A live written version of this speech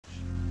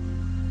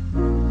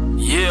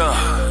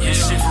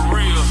This shit for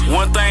real.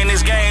 One thing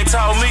this game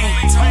taught me,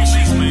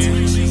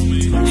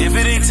 if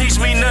it didn't teach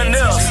me nothing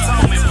else,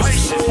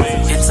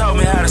 it taught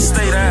me how to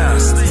stay down.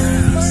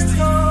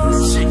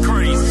 Shit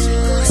crazy.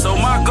 So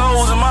my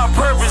goals and my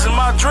purpose and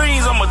my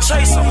dreams, I'ma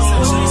chase them.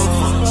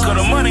 Cause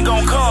the money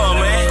gon' come,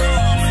 man.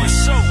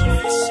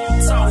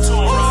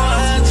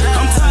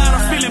 I'm tired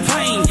of feeling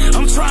pain.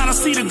 I'm trying to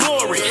see the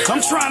glory.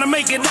 I'm trying to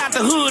make it out the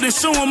hood and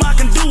show them I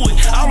can do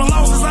it. All the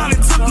losses I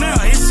done took now,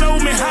 it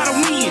showed me how to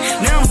win.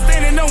 Now I'm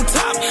standing on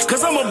top,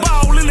 cause I'm a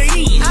ball in the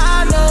end.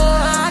 I know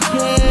I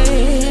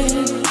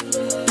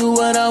can do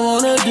what I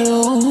wanna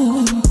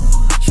do.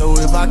 So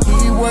if I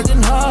keep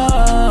working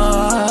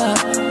hard,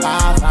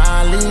 I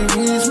finally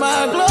reach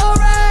my glory.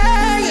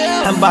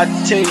 I'm about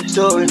to tell you a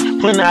story.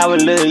 When I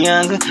was a little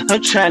younger,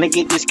 I'm trying to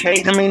get this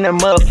cake. I mean, that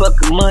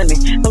motherfucking money.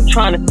 I'm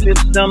trying to flip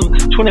something.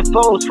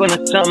 24s for the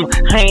summer.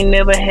 I ain't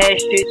never had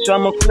shit, so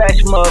I'm a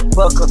flash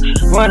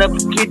motherfucker. Run up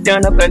and get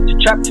done up at the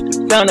trap to the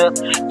sun up.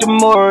 The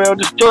moral of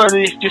the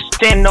story is just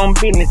stand on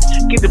business.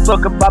 Get the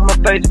fuck up out my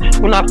face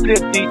when I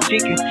flip these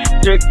chickens.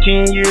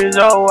 13 years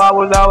old, I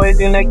was always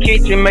in the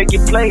kitchen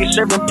making plays,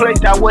 serving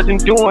plates. I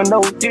wasn't doing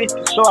no dishes,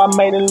 so I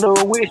made a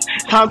little wish.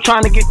 I'm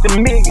trying to get the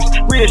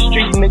niggas, real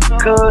street nigga,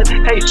 cuz.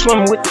 Hey,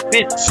 swim with the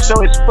bitches,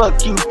 so it's fuck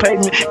you, pay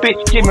me, bitch,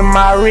 give me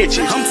my riches.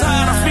 I'm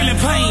tired of feeling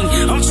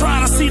pain, I'm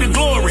trying to see the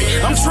glory.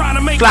 I'm trying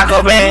to make it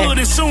Flacobandz good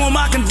and show them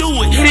I can do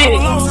it. All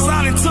the losses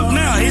I done took